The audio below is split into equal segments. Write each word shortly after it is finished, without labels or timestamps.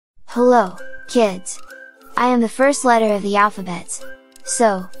Hello, kids! I am the first letter of the alphabet.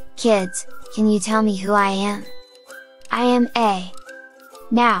 So, kids, can you tell me who I am? I am A.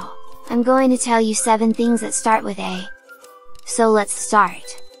 Now, I'm going to tell you 7 things that start with A. So let's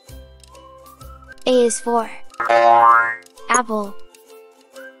start! A is for apple.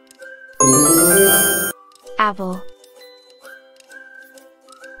 Apple.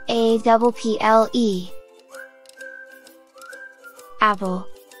 A-double-P-L-E. Apple.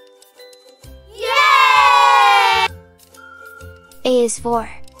 Yay! A is for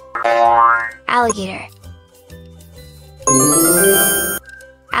alligator.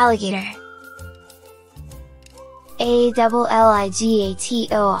 Alligator.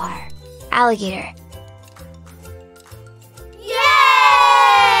 A-double-L-I-G-A-T-O-R. Alligator.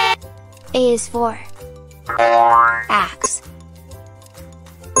 Yay! A is for axe.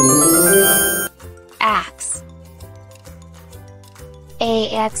 Axe.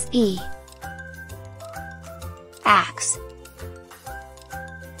 A-X-E. Axe.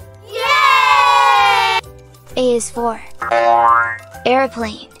 Yay! A is for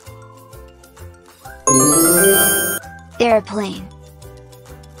airplane. Airplane.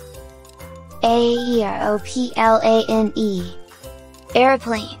 A-E-R-O-P-L-A-N-E.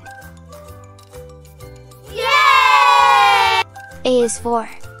 Airplane. Yay! A is for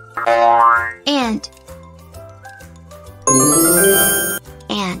ant.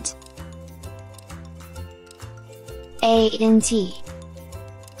 Ant. A-N-T.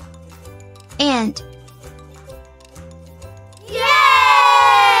 Ant.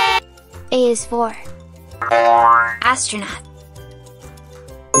 Yay! A is for astronaut.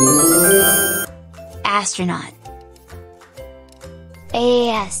 Astronaut.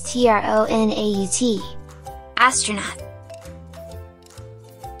 A-S-T-R-O-N-A-U-T. Astronaut.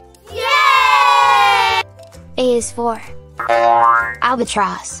 Yay! A is for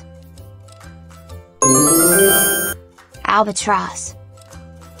albatross. Albatross.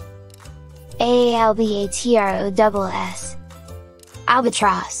 A-L-B-A-T-R-O-S-S.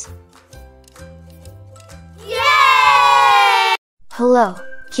 Albatross. Yay! Hello,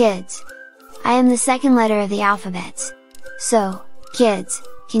 kids! I am the second letter of the alphabet. So, kids,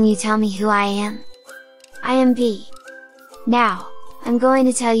 can you tell me who I am? I am B. Now, I'm going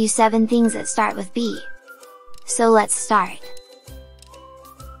to tell you 7 things that start with B. So let's start!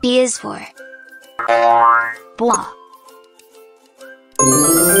 B is for ball.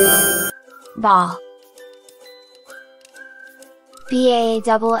 Ball.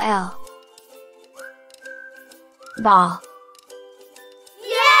 B-A-double-L. Ball.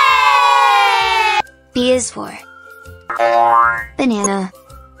 Yay! B is for banana.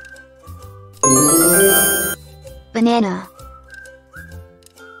 Banana.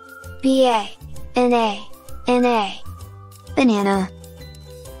 B-A-N-A-N-A. Banana.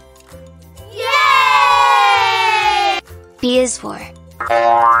 Yay! B is for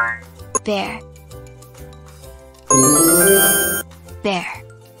bear. Bear.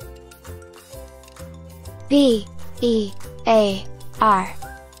 B-E-A-R.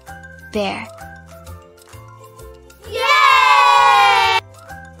 Bear. Yay!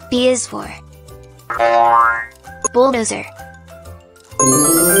 B is for bulldozer.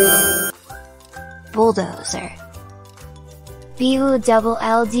 Bulldozer.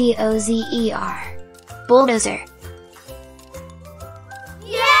 B-U-double-L-D-O-Z-E-R. Bulldozer.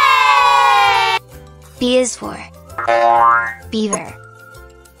 Yay! B is for beaver.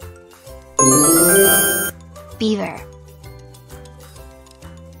 Beaver.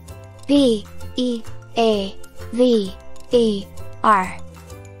 B-E-A-V-E-R.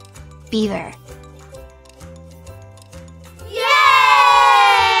 Beaver.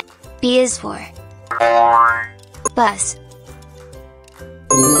 Yay! B is for bus.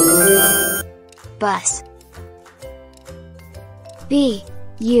 Bus.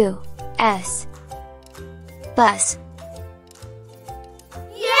 B-U-S. Bus.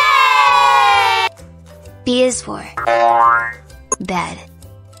 Yay! B is for bed.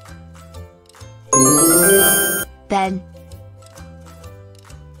 Bed.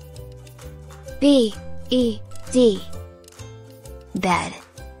 B-E-D. Bed.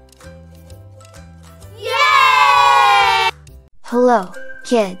 Yay! Hello,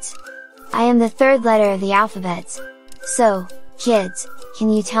 kids! I am the third letter of the alphabet. So, kids, can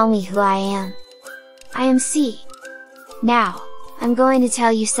you tell me who I am? I am C. Now, I'm going to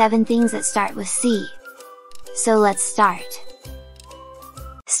tell you 7 things that start with C. So let's start!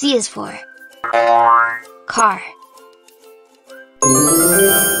 C is for car.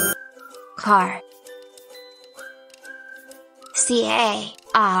 Car.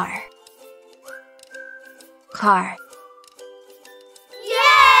 C-A-R. Car.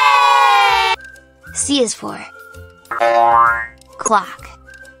 Yay! C is for clock.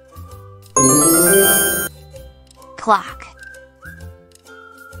 Clock.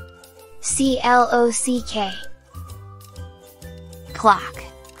 C-L-O-C-K. Clock.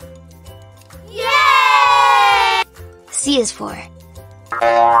 Yay! C is for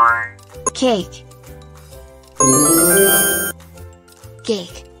cake.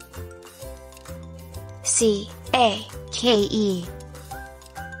 Cake. C-A-K-E.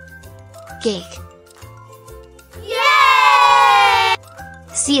 Cake. Yay!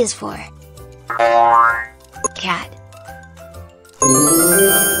 C is for cat.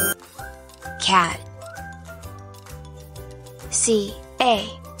 Cat.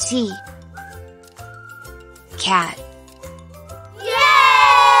 C-A-T. Cat.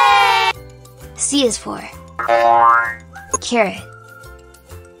 Yay! C is for carrot.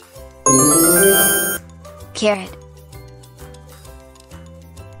 Carrot.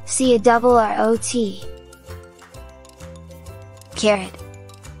 C-A-R-R-O-T. Carrot.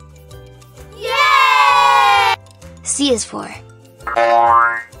 Yay! C is for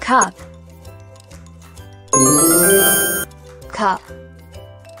cup. Cup.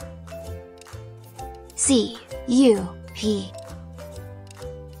 C-U-P.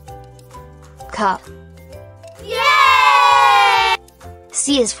 Cup. Yay!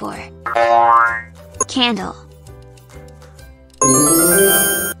 C is for candle.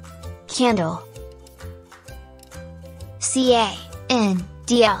 Candle. C-A-N-D-L-E.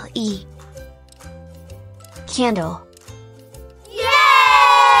 Candle.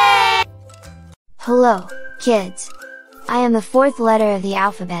 Yay! Hello, kids! I am the fourth letter of the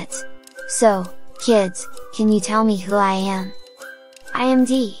alphabet. So, kids, can you tell me who I am? I am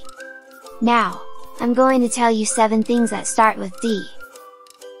D. Now, I'm going to tell you 7 things that start with D.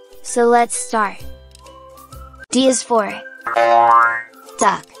 So let's start. D is for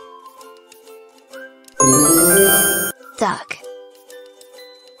duck. Duck.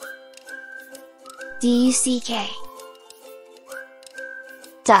 D-U-C-K.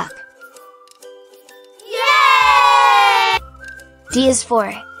 Duck. Yay! D is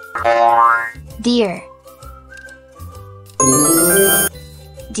for deer.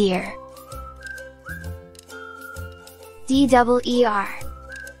 Deer. D-double-E-R.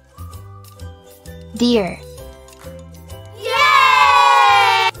 Deer.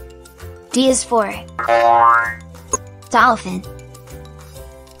 Yay! D is for dolphin.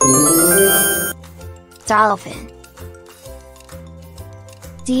 Dolphin.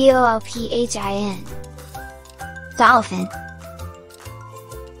 D-O-L-P-H-I-N. Dolphin.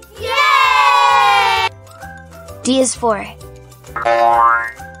 Yay! D is for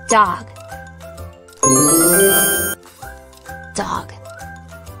dog. Dog.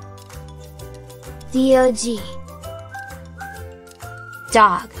 D-O-G.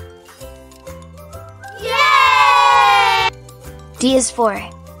 Dog. Yay! D is for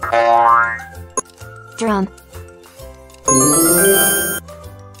drum.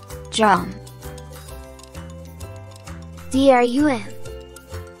 Drum. D-R-U-M.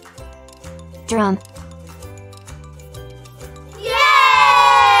 Drum.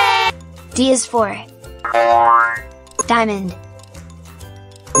 Yay! D is for diamond.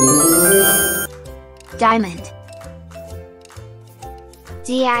 Diamond.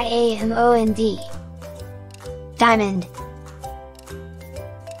 D-I-A-M-O-N-D. Diamond.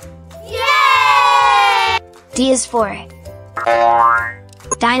 Yay! D is for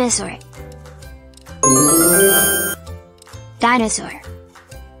dinosaur. Dinosaur.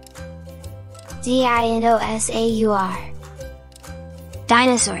 D-I-N-O-S-A-U-R.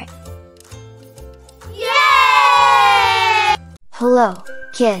 Dinosaur. Yay! Hello,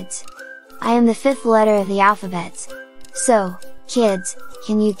 kids! I am the 5th letter of the alphabet. So, kids,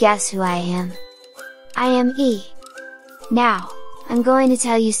 can you guess who I am? I am E. Now, I'm going to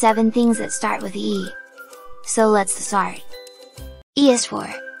tell you 7 things that start with E. So let's start. E is for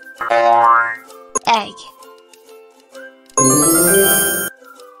egg.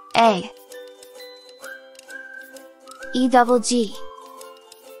 Egg. E-double-G.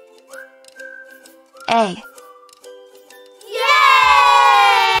 Egg.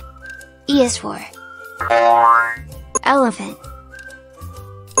 Yay! E is for elephant.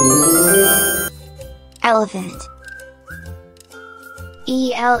 Elephant.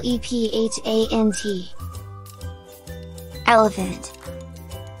 E-L-E-P-H-A-N-T. Elephant.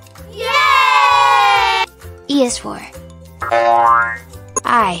 Yay! E is for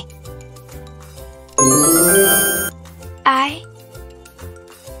eye. Eye.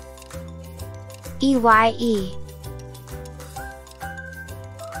 E-Y-E.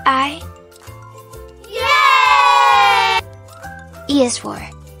 Eye. Yay! E is for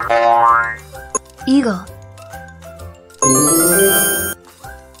Eagle.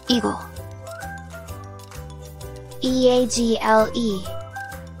 Eagle. E-A-G-L-E.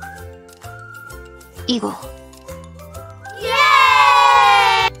 Eagle.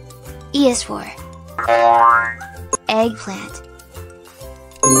 Yay! E is for eggplant.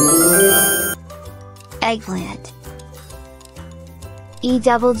 Eggplant.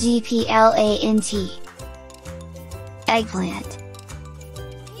 E-double-G-P-L-A-N-T. Eggplant.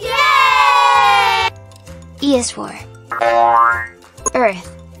 Yay! E is for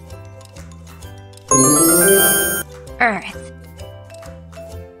Earth. Earth.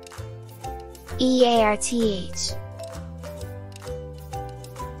 E-A-R-T-H.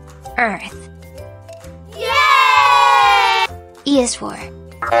 Earth. Yay! E is for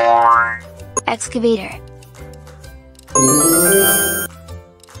Excavator.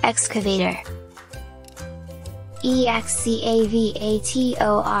 Excavator. E-X-C-A-V-A-T-O-R.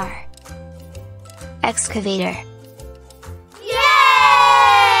 Excavator.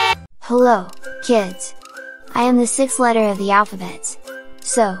 Yay! Hello, kids! I am the sixth letter of the alphabet.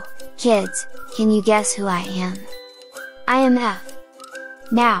 So, kids, can you guess who I am? I am F.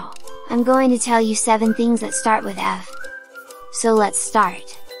 Now, I'm going to tell you 7 things that start with F. So let's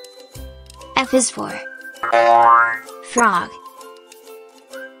start. F is for Frog.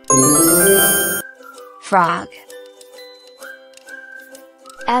 Frog.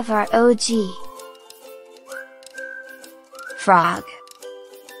 F-R-O-G. Frog.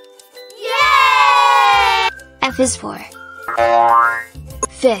 Yay! F is for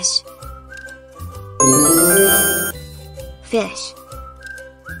Fish. Fish.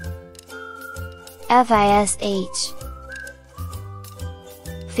 F-I-S-H.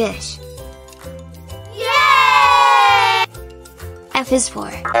 Fish. Yay! F is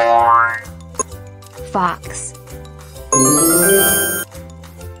for Fox.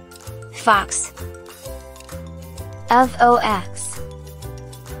 Fox. F-O-X.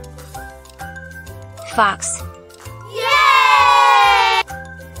 Fox. Yay!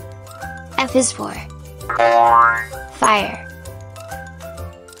 F is for Fire.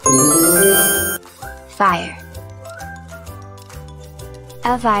 Fire.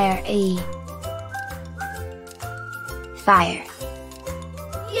 F-I-R-E. Fire.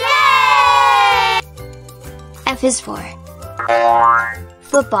 Yay! F is for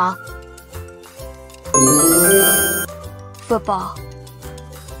Football. Football.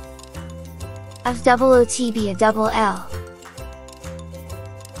 F-double-O-T-B-A-double-L.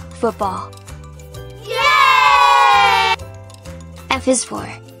 Football. Yay! F is for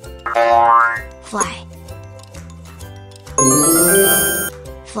Fly.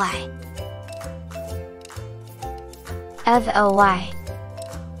 Fly. F-L-Y.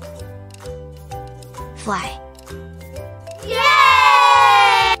 Fly.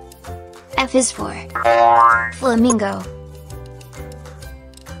 Yay! F is for Flamingo.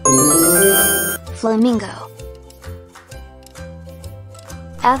 Flamingo.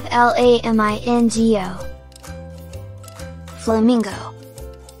 F-L-A-M-I-N-G-O. Flamingo.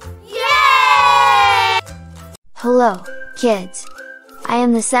 Yay! Hello, kids! I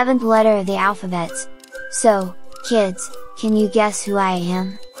am the 7th letter of the alphabet. So, kids, can you guess who I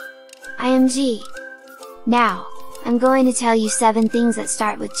am? I am G. Now, I'm going to tell you 7 things that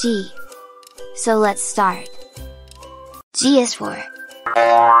start with G. So let's start. G is for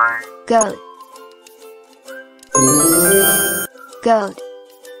Goat. Goat.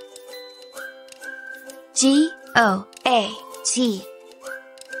 G-O-A-T.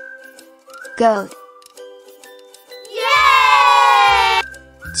 Goat. Yay!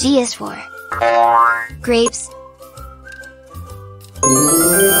 G is for Grapes.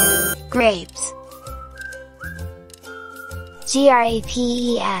 Grapes.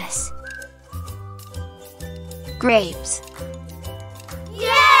 G-R-A-P-E-S. Grapes.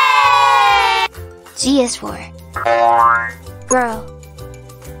 Yay! G is for Girl.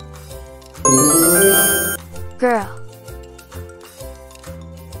 Girl.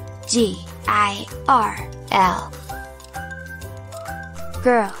 G-I-R-L.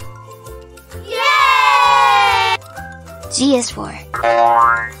 Girl. Yay! G is for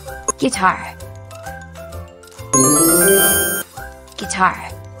Guitar. Guitar.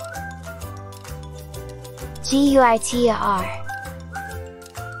 G-U-I-T-A-R.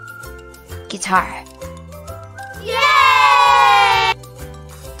 Guitar. Yay!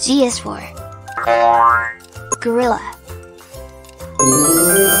 G is for Gorilla.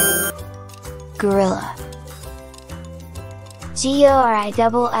 Gorilla.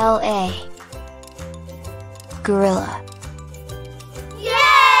 G-O-R-I-L-L-A. Gorilla.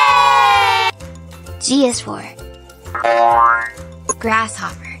 Yay! G is for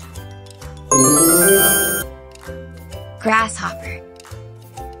Grasshopper. Grasshopper.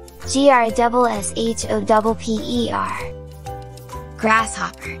 Grasshopper.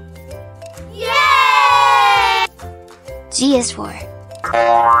 Grasshopper. Yay! G is for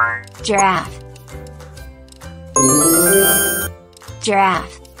giraffe. Giraffe.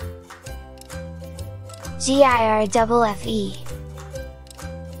 Giraffe.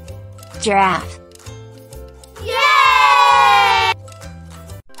 Giraffe. Yay!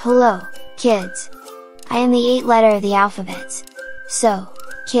 Hello, kids! I am the 8th letter of the alphabet. So,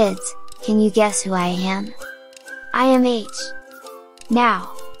 kids, can you guess who I am? I am H.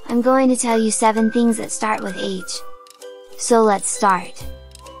 Now, I'm going to tell you 7 things that start with H. So let's start.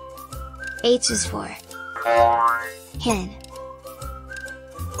 H is for hen.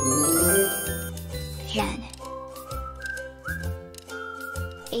 Hen.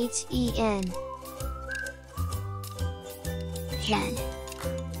 Hen. Hen.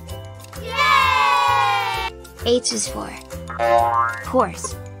 Yay! H is for horse.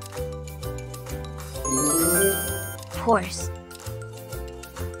 Horse. Horse.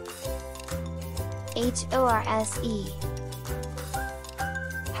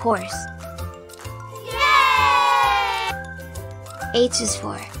 Horse. Yay! H is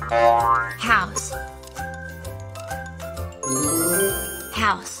for house. House.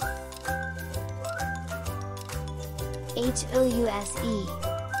 House.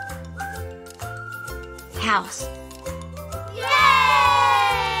 House.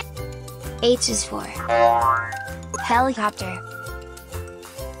 Yay! H is for helicopter.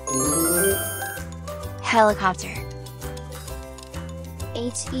 Helicopter. Helicopter.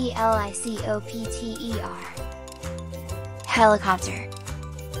 Helicopter.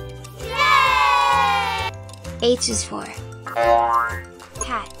 Yay! H is for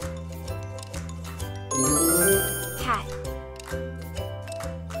hat. Hat. Hat.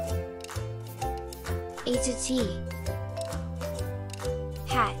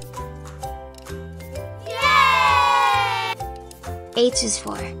 Yay! H is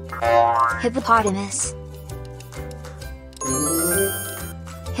for hippopotamus.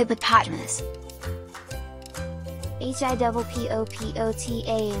 Hippopotamus.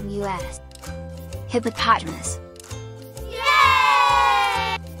 Hippopotamus. Hippopotamus.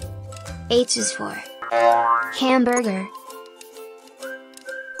 Yay! H is for hamburger.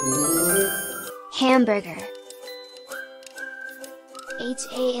 Hamburger. Hamburger.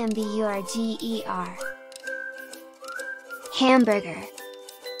 Hamburger.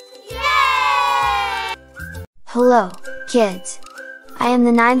 Yay! Hello, kids! I am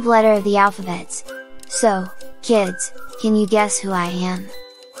the 9th letter of the alphabet. So, kids, can you guess who I am?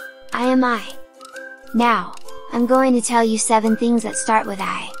 I am I. Now, I'm going to tell you 7 things that start with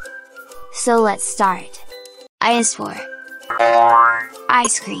I. So let's start. I is for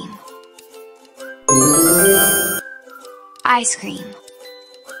ice cream. Ice cream.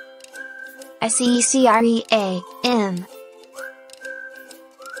 ICECREAM.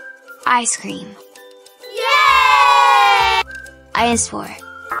 Ice cream. Yay! I is for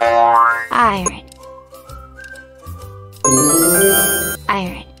iron.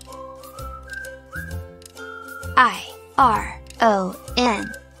 Iron. IRON.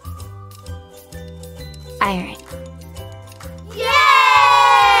 Iron.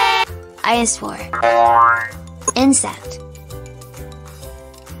 Yay! I is for insect.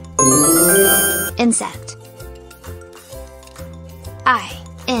 Insect.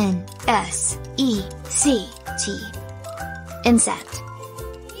 INSECT. Insect.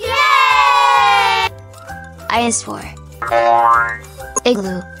 Yay! I is for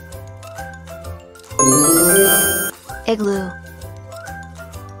igloo. Igloo.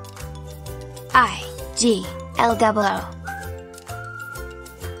 IGLOO.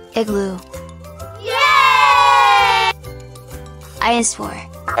 Igloo. Yay! I is for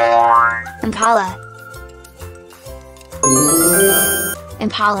impala.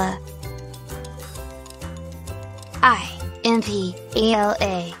 Impala.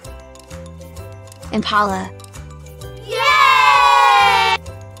 IMPALA. Impala. Yay!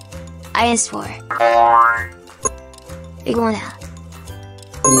 I is for iguana.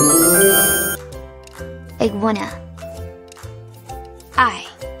 Iguana.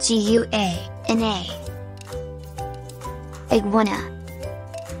 IGUANA. Iguana.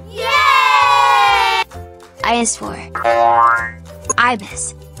 Yay! I is for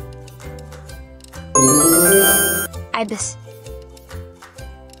ibis. Ibis.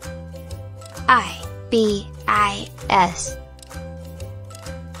 IBIS.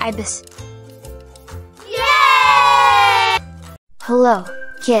 Ibis. Yay! Hello,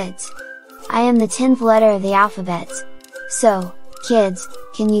 kids! I am the 10th letter of the alphabet. So, kids,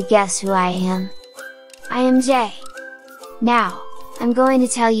 can you guess who I am? I am J. Now, I'm going to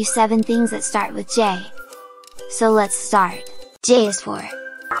tell you 7 things that start with J. So let's start. J is for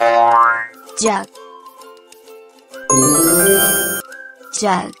jug.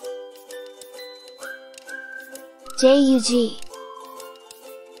 Jug. J-U-G.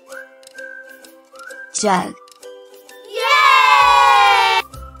 Jug. Yay!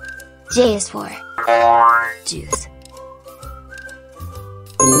 J is for juice.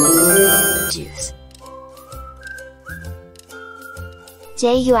 Juice.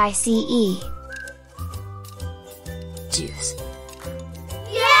 J-U-I-C-E. Juice.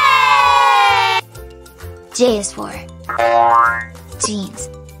 Yay! J is for jeans.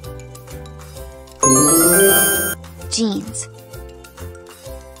 Jeans.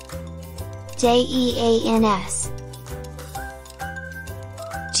 J-E-A-N-S.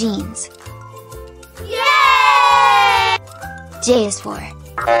 Jeans. Yay! J is for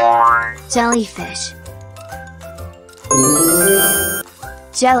jellyfish.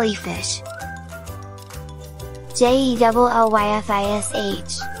 Jellyfish. J-E-L-L-Y-F-I-S-H.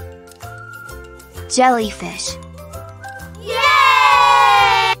 Jellyfish.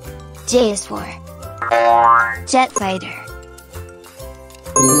 Yay! J is for jet fighter.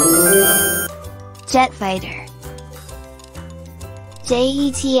 Jet fighter.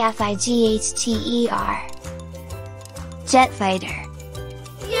 J-E-T-F-I-G-H-T-E-R. Jet fighter.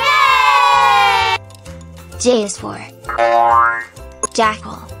 Yay! J is for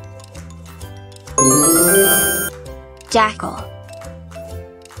jackal. Jackal.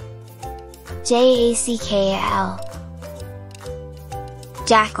 J-A-C-K-A-L.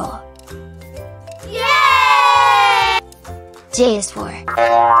 Jackal. Yay! J is for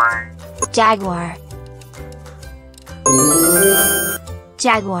jaguar.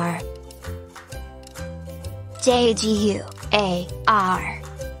 Jaguar. J-A-G-U-A-R.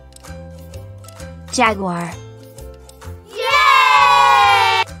 Jaguar.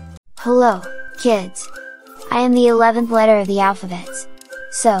 Yay! Hello, kids! I am the 11th letter of the alphabet.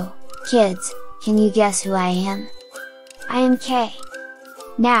 So, kids, can you guess who I am? I am K.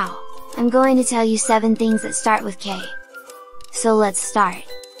 Now, I'm going to tell you 7 things that start with K. So let's start.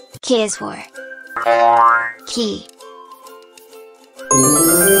 K is for key.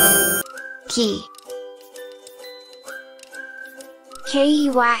 Key.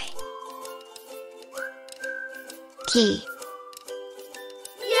 K-E-Y. Key.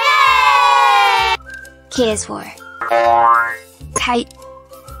 Yay! K is for kite.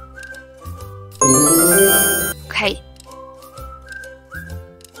 Kite.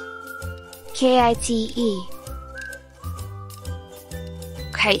 K-I-T-E.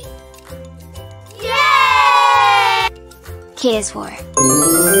 Kite. Yay! K is for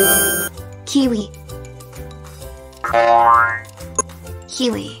kiwi.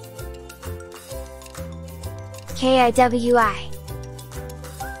 Kiwi. K-I-W-I.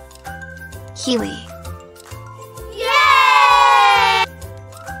 Kiwi. Yay!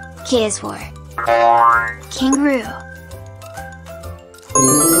 K is for kangaroo.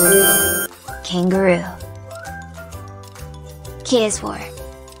 Kangaroo. K is for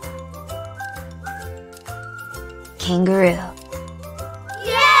kangaroo.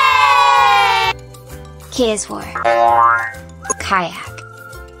 Yay! K is for kayak.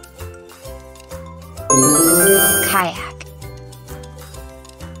 Kayak.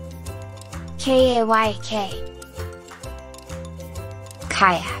 K-A-Y-K.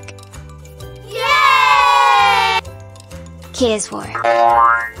 Kayak. Yay! K is for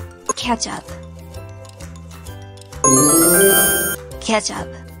ketchup. Ketchup.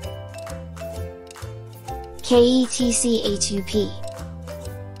 K-E-T-C-H-U-P.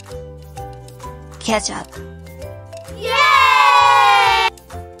 Ketchup. Yay!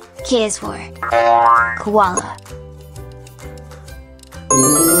 K is for koala.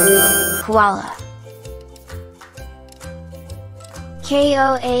 Koala.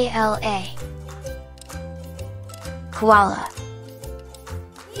 K-O-A-L-A. Koala.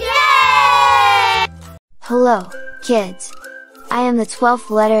 Yay! Hello, kids! I am the 12th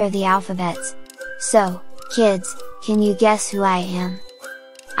letter of the alphabet. So, kids, can you guess who I am?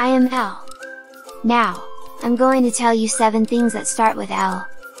 I am L. Now, I'm going to tell you 7 things that start with L.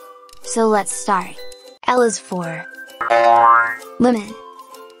 So let's start. L is for lemon.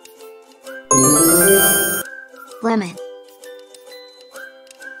 Lemon.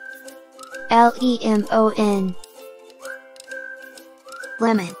 L-E-M-O-N.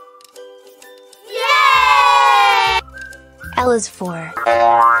 Lemon. Yay! L is for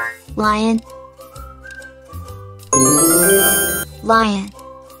lion. Lion.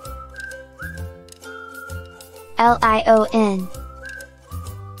 L-I-O-N.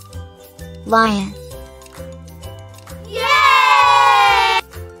 Lion. Yay!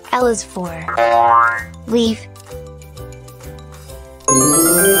 L is for leaf.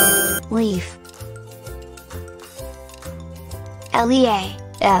 Leaf. Leaf.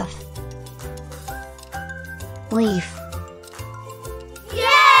 Leaf.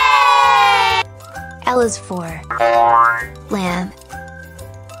 Yay! L is for lamb.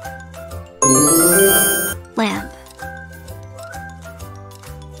 Lamp. Lamp.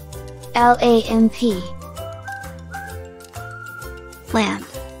 Lamp.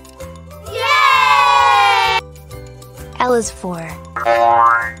 Yay! L is for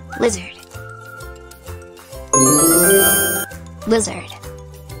lizard. Lizard. Lizard.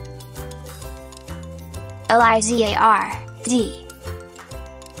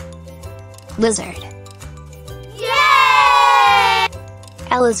 Lizard. Yay!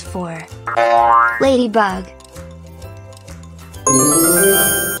 L is for ladybug. Ladybug.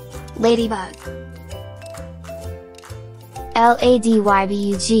 Ladybug.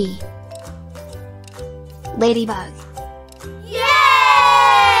 Ladybug.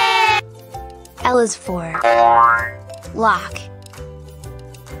 Yay! L is for lock. Lock.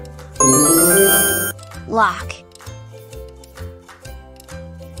 Lock.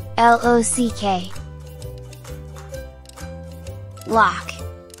 Lock.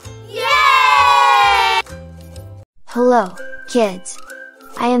 Yay! Hello, kids!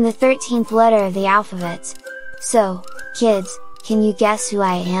 I am the 13th letter of the alphabet. So, kids, can you guess who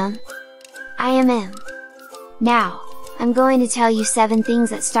I am? I am M. Now, I'm going to tell you 7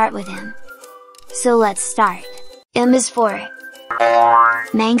 things that start with M. So let's start. M is for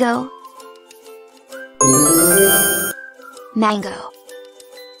mango. Mango.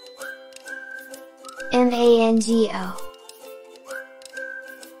 Mango.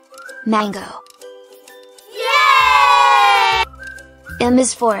 Mango. Yay! M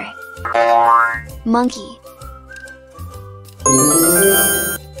is for monkey.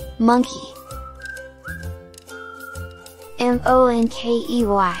 Monkey. Monkey.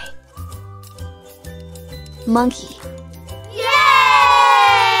 Monkey.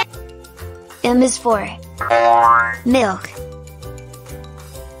 Yay! M is for milk.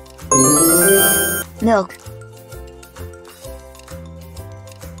 Milk. Milk.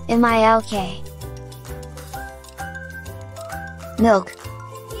 Milk.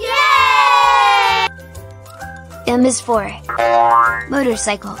 Yay! M is for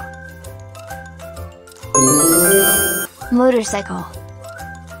motorcycle. Motorcycle. Motorcycle.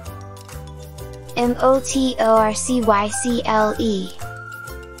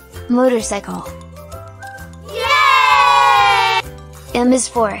 Motorcycle. Yay! M is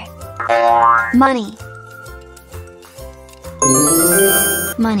for money.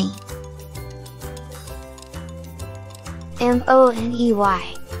 Money. Money.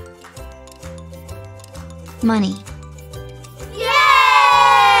 Money.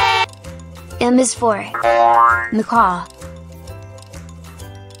 Yay! M is for macaw. Macaw.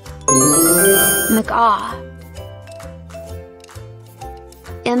 Macaw.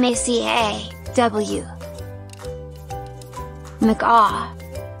 Macaw.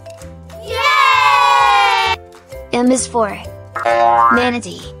 Yay! M is for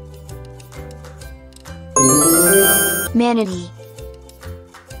manatee. Manatee. Manatee.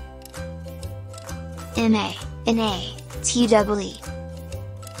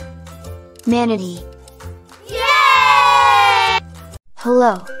 Manatee. Yay!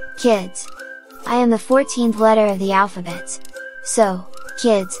 Hello, kids! I am the 14th letter of the alphabet. So,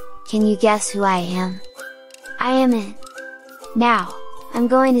 kids, can you guess who I am? I am N. Now, I'm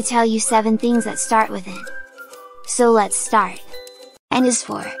going to tell you 7 things that start with N. So let's start. N is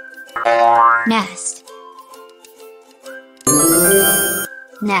for nest.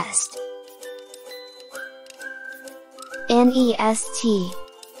 Nest. Nest.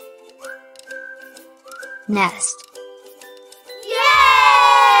 Nest.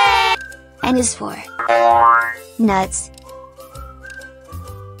 Yay! N is for nuts.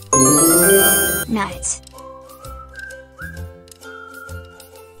 Nuts. Nuts.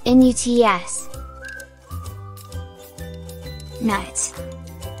 Nuts.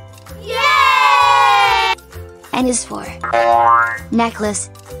 Yay! N is for necklace.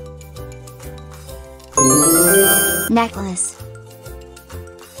 Necklace. Necklace.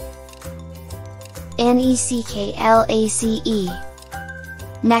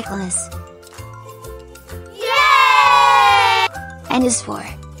 Necklace. Yay! N is for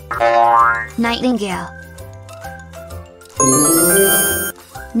nightingale.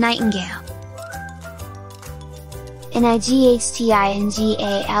 Nightingale. Nightingale.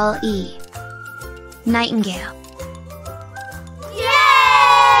 Nightingale.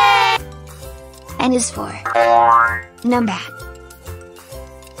 Yay! N is for Numbat.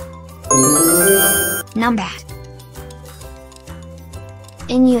 Numbat. Numbat.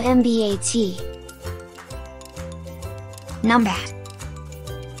 Numbat.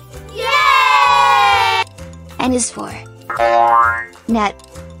 Yay! N is for Net.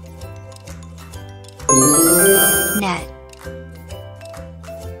 Net.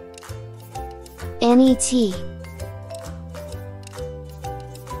 Net.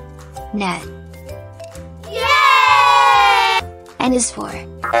 Net. Yay! N is for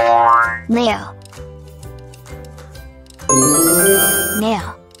Nail.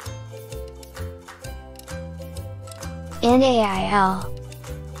 Nail. Nail.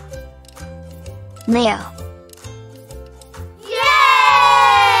 Nail.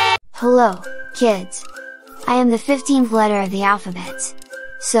 Yay! Hello, kids! I am the 15th letter of the alphabet.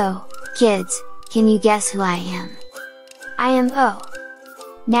 So, kids, can you guess who I am? I am O.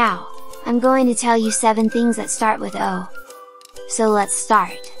 Now, I'm going to tell you 7 things that start with O. So let's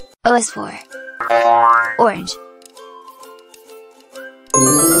start. O is for Orange.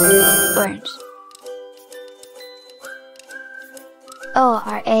 Orange. Orange.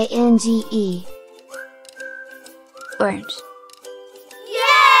 Orange.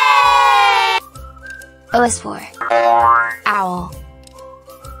 Yay! O is for Owl.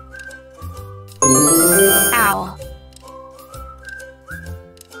 Owl.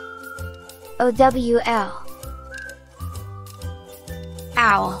 OWL.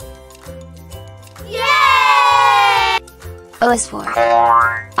 Owl. Yay! O is for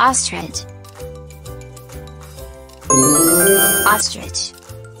Ostrich. Ostrich.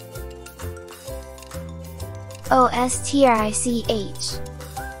 OSTRICH.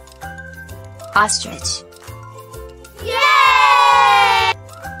 Ostrich. Yay!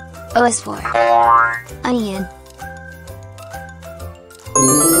 O is for Onion.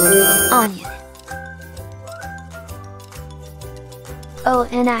 Onion.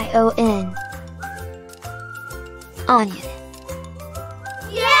 ONION. Onion.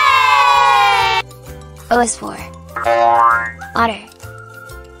 Yay! O is for Otter.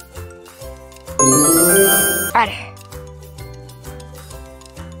 Otter.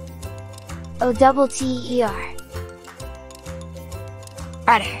 OTTER.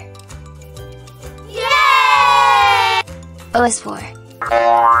 Otter. Yay! O is for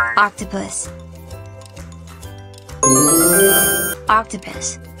Octopus.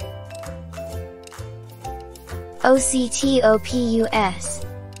 Octopus. OCTOPUS.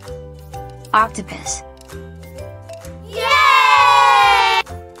 Octopus. Yay!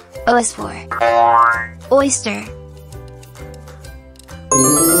 O is for Oyster.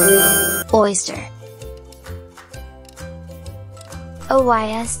 Oyster.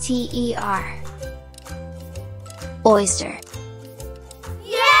 OYSTER. Oyster.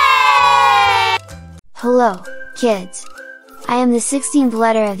 Yay! Hello, kids! I am the 16th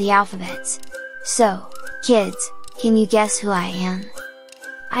letter of the alphabet. So, kids, can you guess who I am?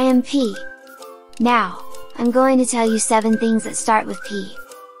 I am P. Now, I'm going to tell you 7 things that start with P.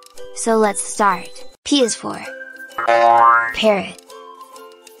 So let's start. P is for Parrot.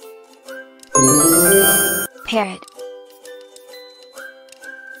 Parrot.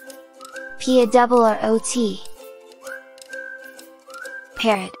 PARROT.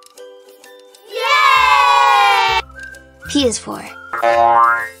 Parrot. Yay! P is for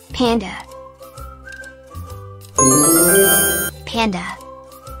Panda. Panda.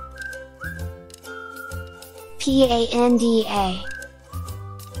 PANDA.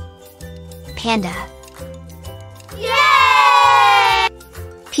 Panda. Yay!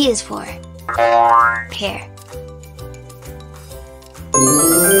 P is for Pear.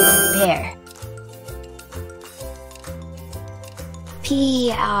 Pear.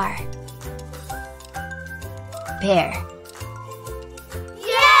 PER. Pear.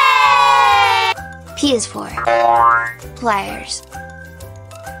 Yay! P is for Pliers.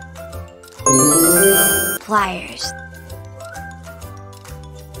 Pliers.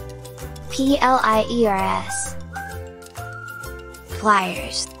 PLIERS.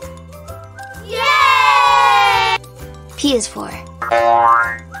 Pliers. Yay! P is for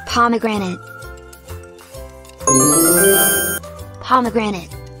Pomegranate. Pomegranate.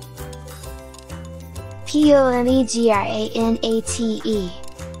 POMEGRANATE.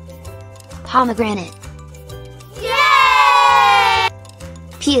 Pomegranate. Yay!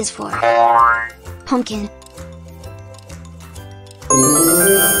 P is for Pumpkin.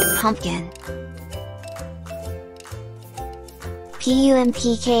 Pumpkin.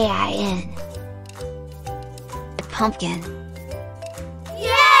 PUMPKIN. Pumpkin.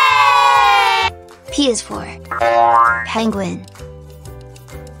 Yay! P is for Penguin.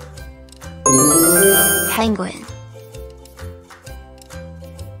 Penguin.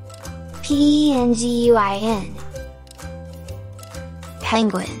 Penguin.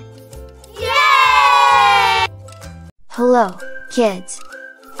 Penguin. Yay! Hello, kids!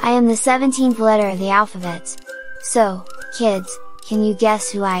 I am the 17th letter of the alphabet. So, kids, can you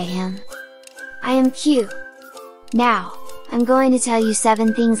guess who I am? I am Q. Now, I'm going to tell you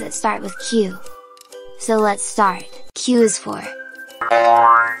 7 things that start with Q. So let's start. Q is for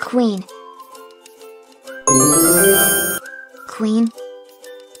Queen. Queen. Queen.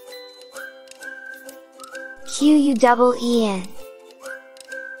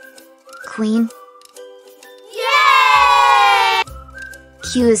 Queen. Yay!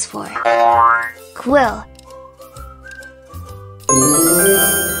 Q is for Quill.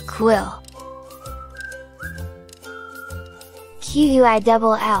 Quill. Quill.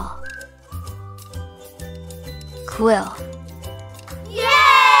 Quill.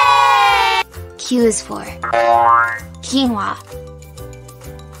 Yay! Q is for Quinoa.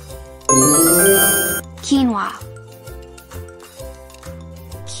 Quinoa.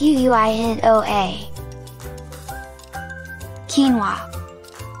 Quinoa. Quinoa.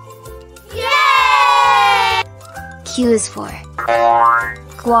 Yay! Q is for Quail.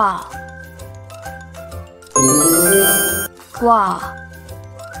 Quail. Quail.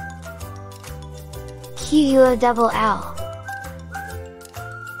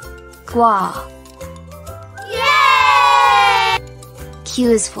 Quail. Yay!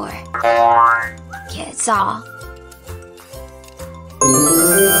 Q is for Quetzal.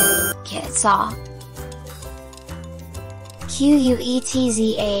 Quetzal. Quetzal.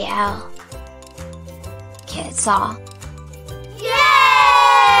 Quetzal.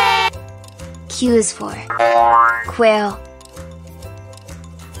 Yay! Q is for Quail. Quail.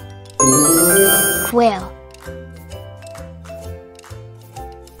 Quail.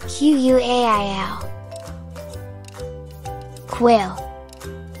 Quail.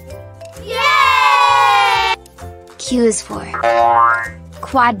 Yay! Q is for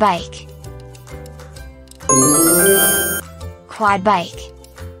Quad bike. Quad bike.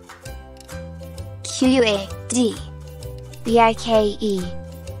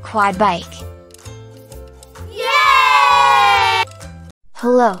 Quad. Quad bike. Yay!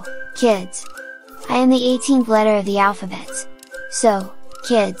 Hello, kids! I am the 18th letter of the alphabet. So,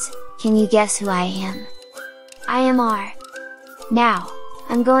 kids, can you guess who I am? I am R. Now,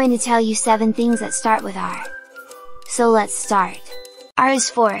 I'm going to tell you 7 things that start with R. So let's start. R is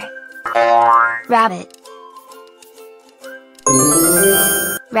for Rabbit.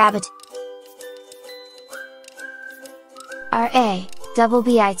 Rabbit. Rabbit.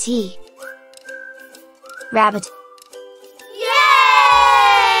 Rabbit.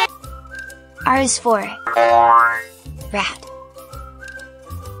 Yay! R is for Rat.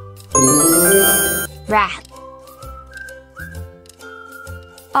 Rat.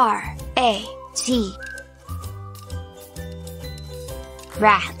 R-A-T.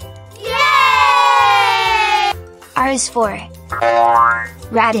 Rat. Yay! R is for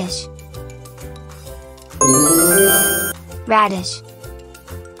Radish. Radish.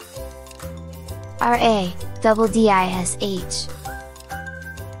 R-A-D-D-I-S-H.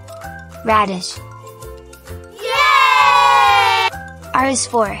 Radish. Yay! R is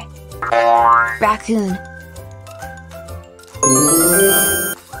for Raccoon.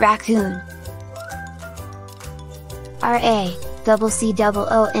 Raccoon. R-A-C-C-O-N.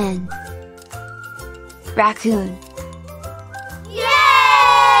 Raccoon.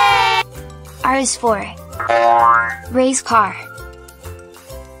 Yay! R is for Race car.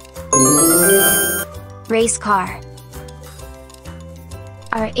 Race car.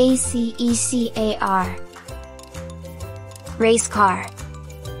 R-A-C-E-C-A-R. Race car.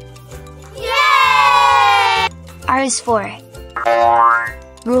 Yay! R is for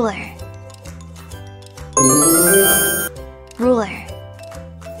Ruler. Ruler.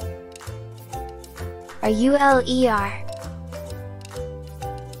 R-U-L-E-R.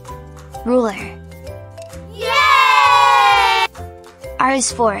 Ruler. Yay! R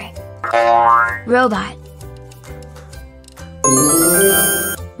is for Robot.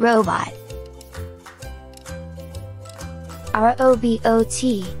 Robot.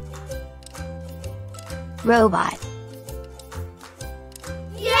 R-O-B-O-T. Robot.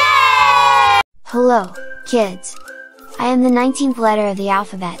 Yay! Hello, kids! I am the 19th letter of the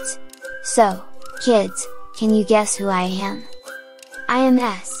alphabet. So, kids, can you guess who I am? I am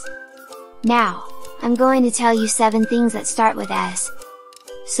S. Now, I'm going to tell you 7 things that start with S.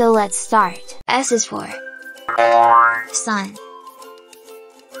 So let's start. S is for Sun.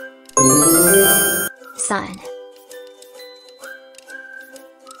 Sun.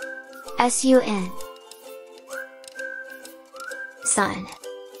 sun, sun.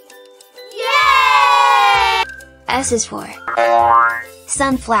 Yay! S is for sunflower,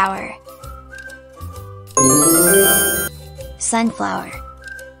 sunflower. sunflower,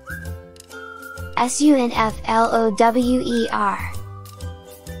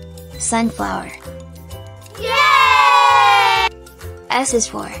 sunflower. Yay! S is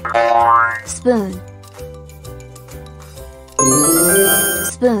for spoon,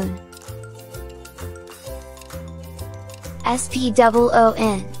 spoon.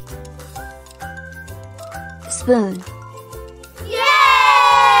 spoon, spoon.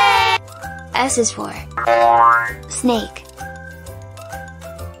 Yay! S is for snake,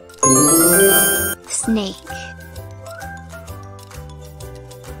 snake.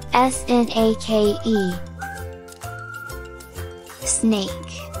 snake, snake.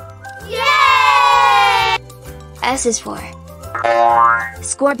 Yay! S is for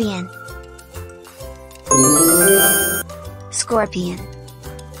scorpion, scorpion. scorpion,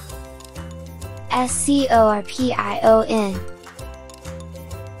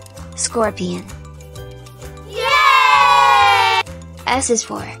 scorpion. Yay! S is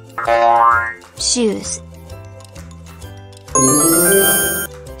for shoes,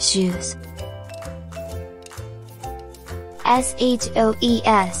 shoes.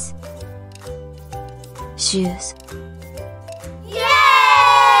 shoes, shoes.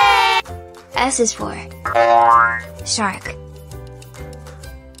 Yay! S is for shark, shark.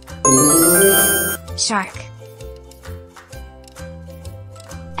 shark,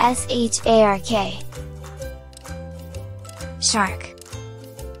 shark.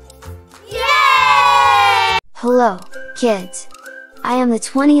 Yay! Hello, kids! I am the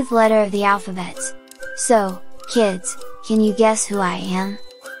 20th letter of the alphabet. So, kids, can you guess who I am?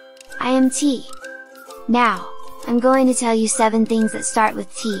 I am T. Now, I'm going to tell you 7 things that start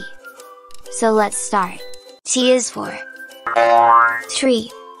with T. So let's start. T is for tree,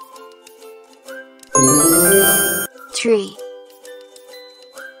 tree.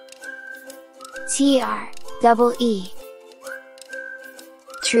 TREE,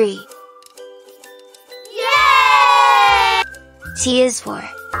 tree. Yay! T is for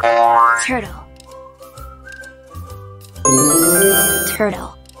turtle, turtle.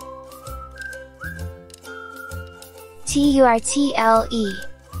 TURTLE,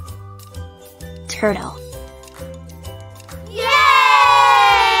 turtle.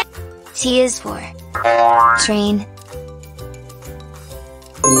 Yay! T is for train,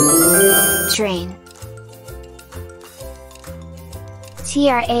 train.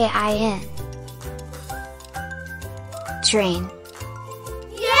 TRAIN, train.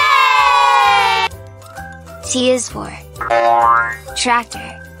 Yay! T is for tractor,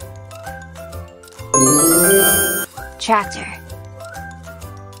 tractor.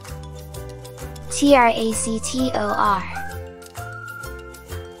 TRACTOR,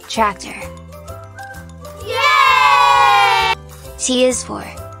 tractor. Yay! T is for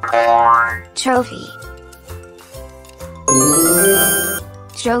trophy,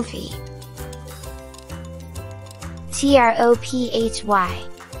 trophy. TROPHY,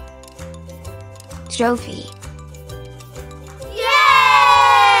 trophy.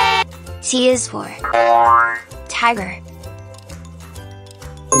 Yay! T is for tiger,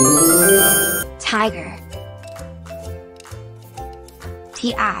 tiger.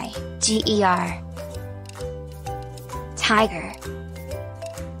 TIGER, tiger.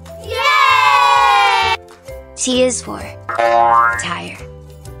 Yay! T is for tire,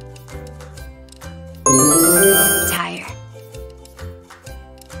 tire.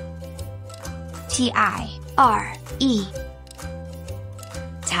 TIRE,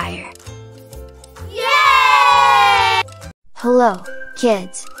 tire. Yay! Hello,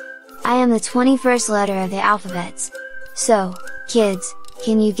 kids! I am the 21st letter of the alphabet. So, kids,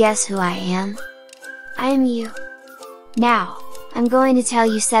 can you guess who I am? I am U. Now, I'm going to tell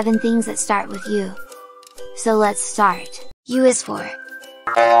you 7 things that start with U. So let's start. U is for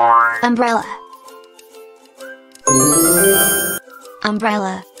umbrella,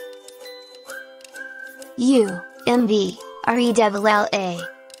 umbrella. UMBRELLA,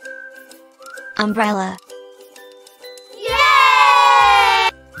 umbrella. Yay!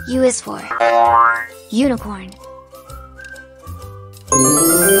 U is for unicorn,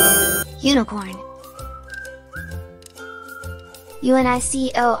 unicorn.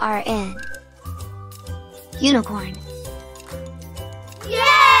 UNICORN, unicorn.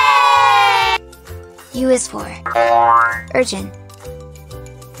 Yay! U is for urchin,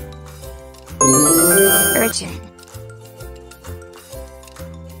 urchin.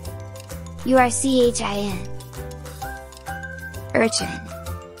 URCHIN, urchin.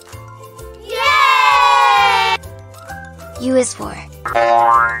 U is for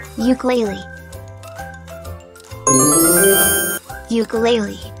ukulele.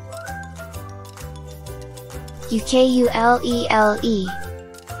 Ukulele. Ukulele.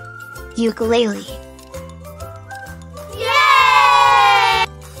 Ukulele. Yay!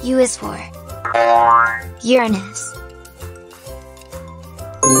 U is for Uranus.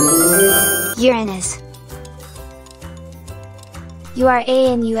 Uranus.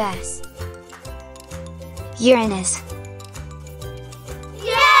 Uranus. Uranus.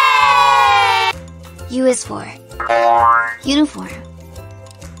 Yay! U is for uniform.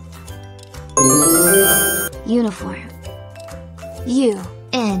 Uniform.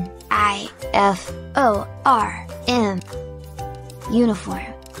 U-N-I-F-O-R-M. Uniform.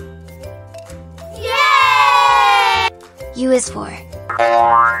 Yay! U is for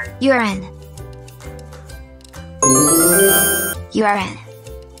urine. Urine.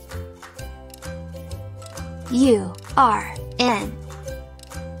 U-R-N.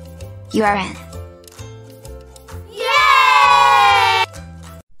 Urine. Yay!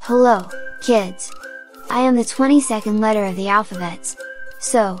 Hello, kids! I am the 22nd letter of the alphabet.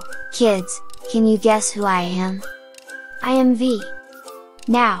 So, kids, can you guess who I am? I am V.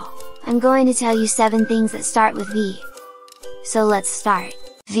 Now, I'm going to tell you 7 things that start with V. So let's start.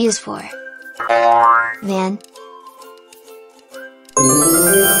 V is for van.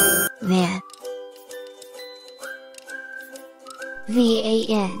 Van.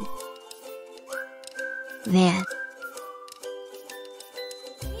 V-A-N. Van.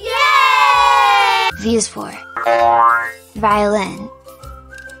 Yay! V is for violin.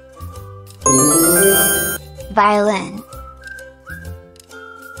 Violin.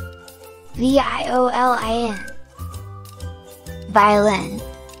 V-I-O-L-I-N. Violin.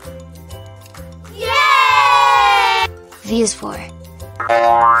 Yay! V is for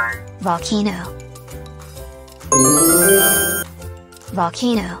volcano.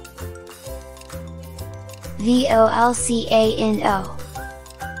 Volcano. V-O-L-C-A-N-O.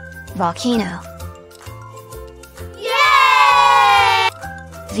 Volcano. Yay!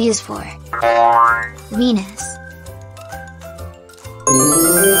 V is for Venus.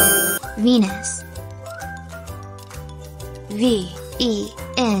 Venus. V-E-N-U-S.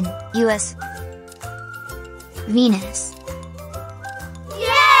 Venus.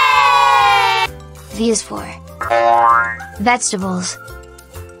 Yay! V is for vegetables.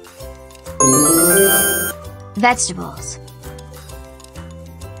 Vegetables.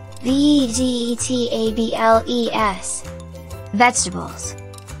 V-E-G-E-T-A-B-L-E-S. Vegetables.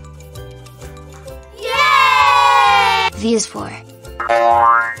 Yay! V is for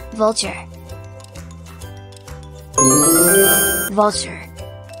vulture. Vulture.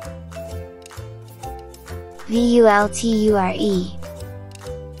 V-U-L-T-U-R-E.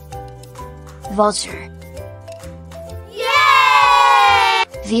 Vulture. Yay!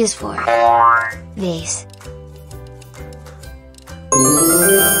 V is for vase.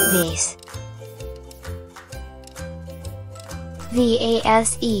 Vase.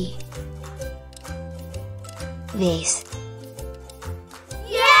 V-A-S-E. Vase.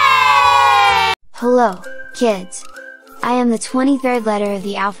 Yay! Hello, kids! I am the 23rd letter of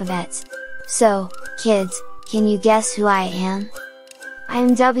the alphabet. So, kids, can you guess who I am? I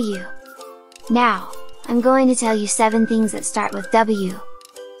am W. Now, I'm going to tell you 7 things that start with W.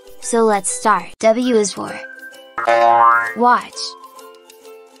 So let's start. W is for watch.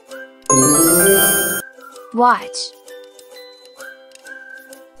 Watch.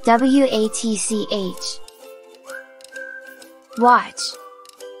 W-A-T-C-H. Watch.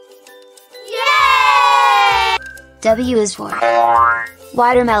 Yay! W is for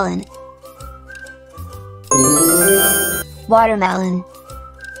watermelon. Watermelon.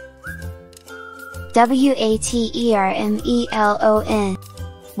 W-A-T-E-R-M-E-L-O-N.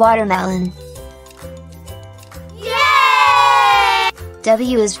 Watermelon. Yay!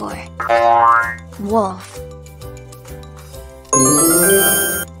 W is for wolf.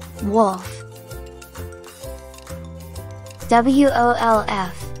 Wolf.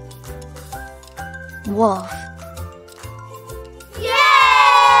 W-O-L-F. Wolf.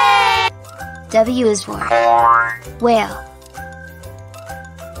 Yay! W is for whale.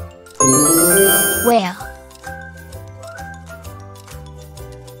 Whale.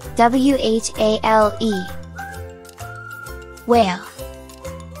 W-H-A-L-E. Whale.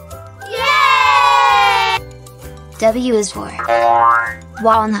 Yay! W is for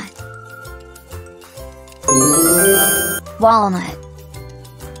walnut. Walnut.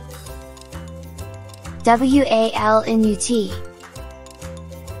 W-A-L-N-U-T.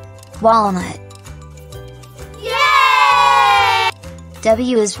 Walnut. Yay!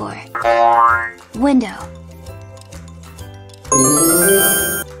 W is for window.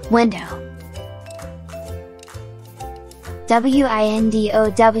 Window.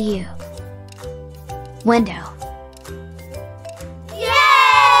 W-I-N-D-O-W. Window.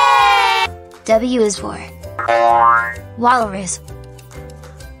 Yay! W is for walrus.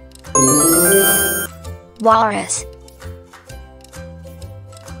 Walrus.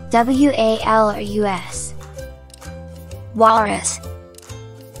 W-A-L-R-U-S. Walrus.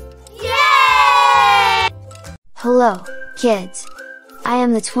 Yay! Hello, kids! I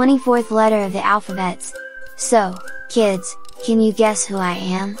am the 24th letter of the alphabet. So, kids, can you guess who I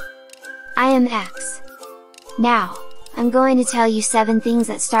am? I am X. Now, I'm going to tell you 7 things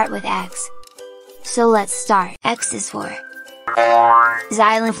that start with X. So let's start. X is for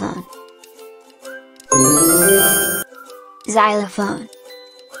xylophone. Xylophone.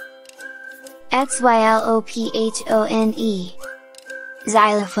 X-Y-L-O-P-H-O-N-E.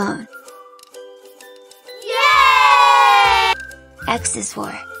 Xylophone. Yay! X is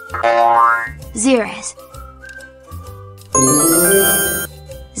for xerus.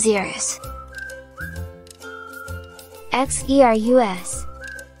 Xerus. X-E-R-U-S.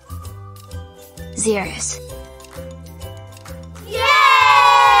 Xerus.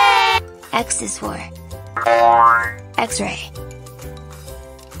 Yay! X is for X-ray.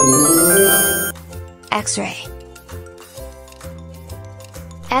 X-ray.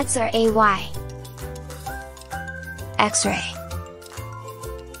 X-R-A-Y. X-ray.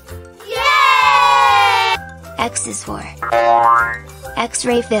 Yay! X is for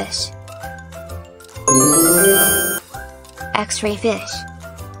X-ray fish. X-ray fish.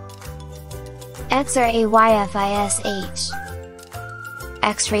 X-R-A-Y-F-I-S-H.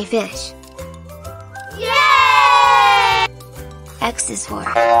 X-ray fish. Yay! X is for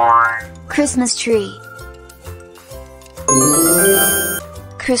Christmas tree.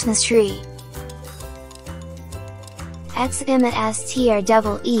 Christmas tree.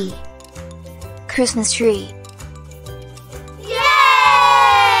 X-M-S-T-R-E-E. Christmas tree.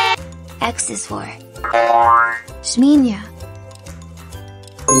 Yay! X is for Shmenia.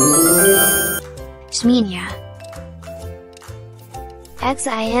 Shmenia.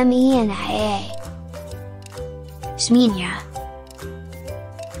 X-I-M-E-N-I-A. Shmenia.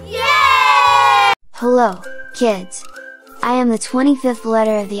 Yay! Hello, kids! I am the 25th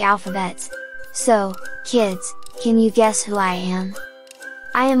letter of the alphabet. So, kids, can you guess who I am?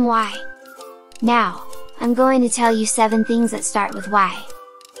 I am Y. Now, I'm going to tell you 7 things that start with Y.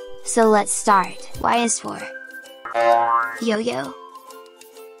 So let's start. Y is for yo-yo.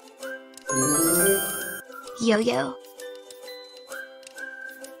 Yo-yo.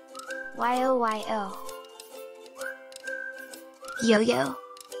 Y-O-Y-O. Yo-yo.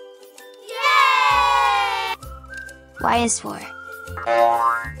 Yay! Y is for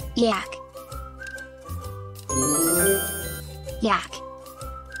yak. Yak.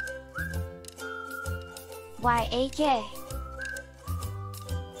 Y-A-K.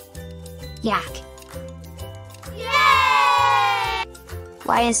 Yak. Yay!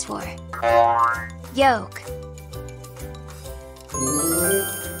 Y is for yolk.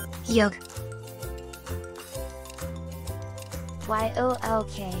 Yolk.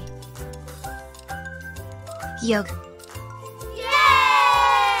 Y-O-L-K. Yolk.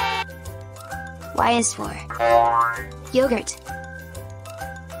 Yay! Y is for yogurt.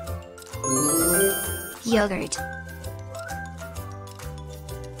 Yogurt.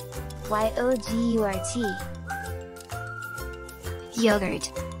 Y-O-G-U-R-T.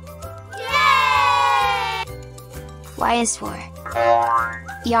 Yogurt. Yay! Y is for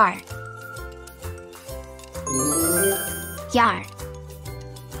yard. Yarn.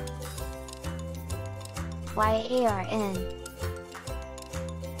 Y-A-R-N.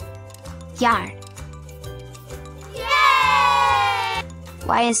 Yarn. Yay!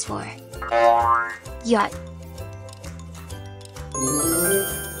 Y is for yacht.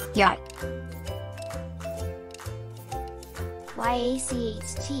 Yacht.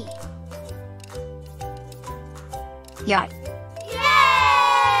 Y-A-C-H-T. Yacht.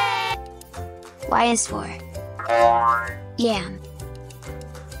 Yay! Y is for yam.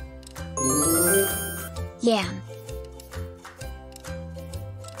 Yam.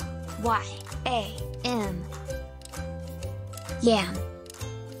 Y-A-M. Yam.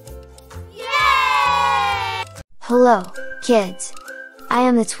 Yay! Hello, kids! I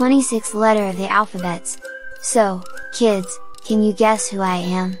am the 26th letter of the alphabet. So, kids, can you guess who I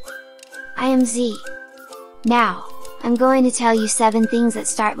am? I am Z. Now, I'm going to tell you 7 things that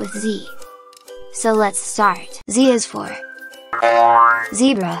start with Z. So let's start. Z is for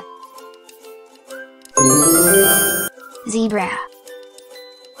zebra. Zebra.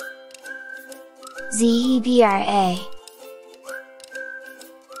 Z-E-B-R-A.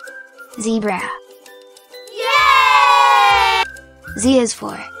 Zebra. Yay! Z is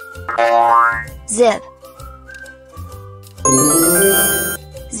for zip.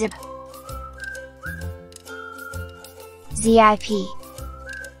 Zip. ZIP.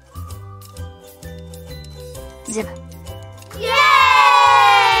 Zip.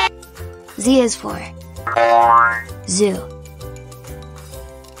 Yay! Z is for zoo.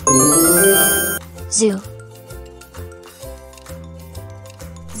 Zoo.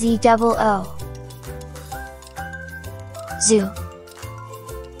 ZOO. Zoo.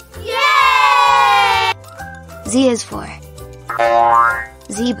 Yay! Z is for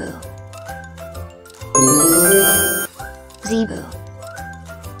zebu. Zebu.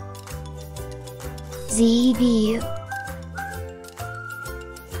 ZEBU.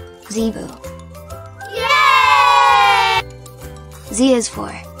 Zebu. Yay! Z is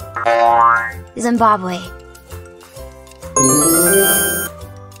for Zimbabwe.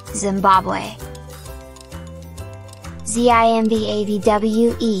 Zimbabwe.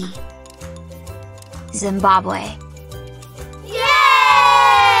 ZIMBABWE. Zimbabwe.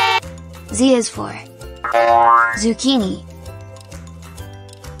 Yay! Z is for zucchini.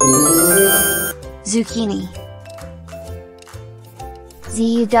 Zucchini.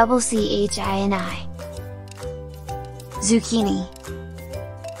 ZUCCHINI. Zucchini.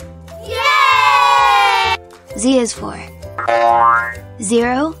 Yay! Z is for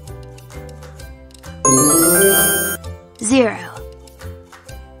zero. Zero.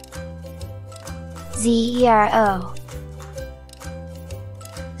 ZERO.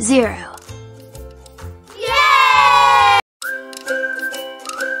 Zero.